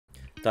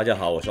大家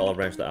好，我是 Olive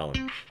Branch 的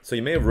Alan. So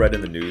you may have read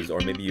in the news, or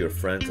maybe your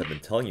friends have been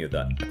telling you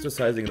that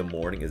exercising in the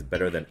morning is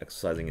better than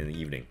exercising in the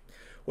evening.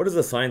 What does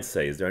the science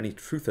say? Is there any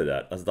truth to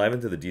that? Let's dive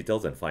into the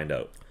details and find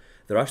out.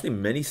 There are actually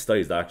many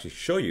studies that actually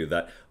show you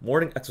that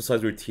morning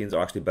exercise routines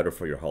are actually better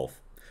for your health.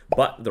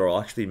 But there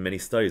are actually many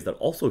studies that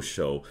also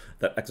show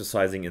that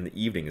exercising in the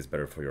evening is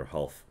better for your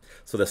health.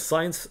 So the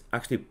science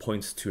actually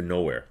points to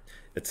nowhere.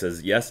 It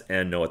says yes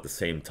and no at the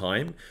same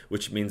time,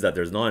 which means that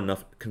there's not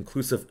enough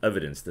conclusive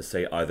evidence to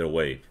say either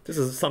way. This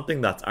is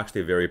something that's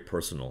actually very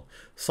personal.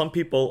 Some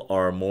people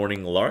are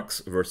morning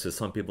larks versus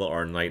some people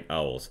are night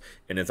owls,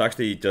 and it's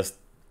actually just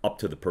up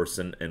to the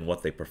person and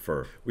what they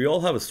prefer. We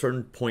all have a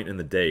certain point in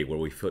the day where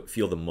we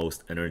feel the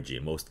most energy,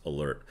 most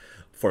alert.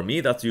 For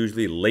me, that's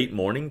usually late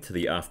morning to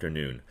the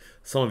afternoon.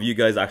 Some of you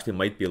guys actually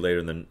might be later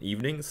in the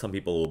evening. Some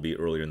people will be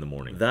earlier in the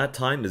morning. That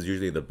time is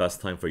usually the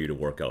best time for you to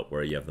work out,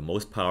 where you have the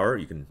most power,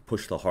 you can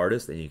push the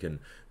hardest, and you can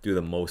do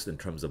the most in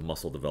terms of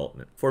muscle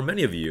development. For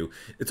many of you,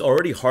 it's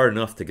already hard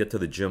enough to get to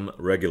the gym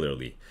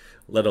regularly,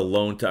 let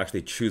alone to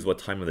actually choose what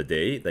time of the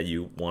day that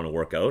you want to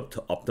work out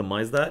to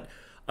optimize that.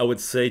 I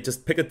would say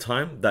just pick a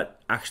time that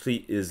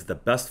actually is the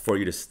best for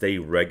you to stay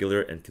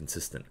regular and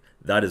consistent.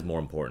 That is more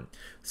important.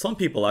 Some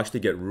people actually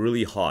get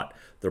really hot.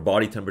 Their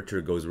body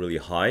temperature goes really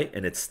high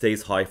and it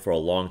stays high for a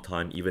long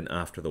time even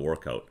after the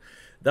workout.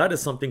 That is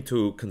something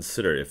to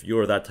consider if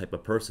you're that type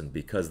of person,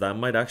 because that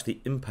might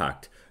actually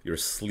impact your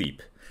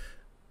sleep.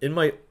 In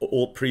my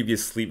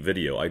previous sleep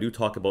video, I do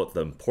talk about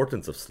the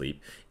importance of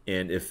sleep,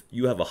 and if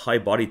you have a high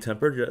body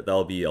temperature,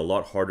 that'll be a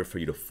lot harder for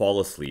you to fall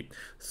asleep.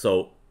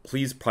 So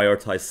please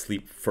prioritize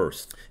sleep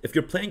first. If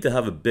you're planning to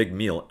have a big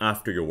meal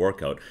after your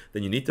workout,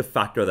 then you need to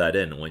factor that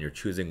in when you're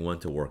choosing when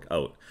to work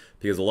out.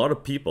 Because a lot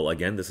of people,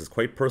 again, this is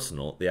quite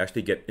personal, they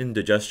actually get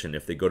indigestion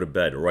if they go to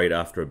bed right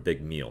after a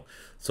big meal.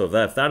 So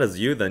if that is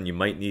you, then you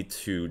might need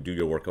to do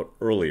your workout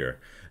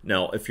earlier.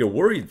 Now, if you're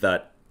worried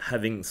that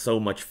having so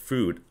much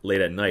food late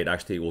at night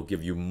actually will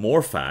give you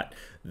more fat,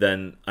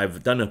 then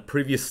I've done a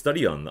previous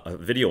study on a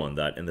video on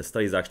that, and the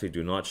studies actually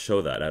do not show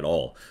that at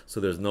all. So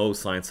there's no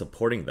science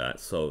supporting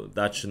that. So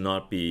that should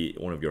not be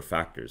one of your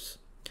factors.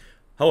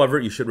 However,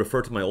 you should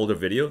refer to my older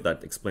video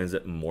that explains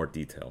it in more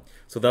detail.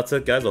 So that's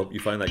it, guys. I hope you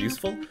find that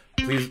useful.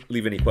 Please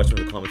leave any questions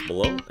or comments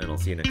below, and I'll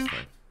see you next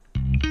time.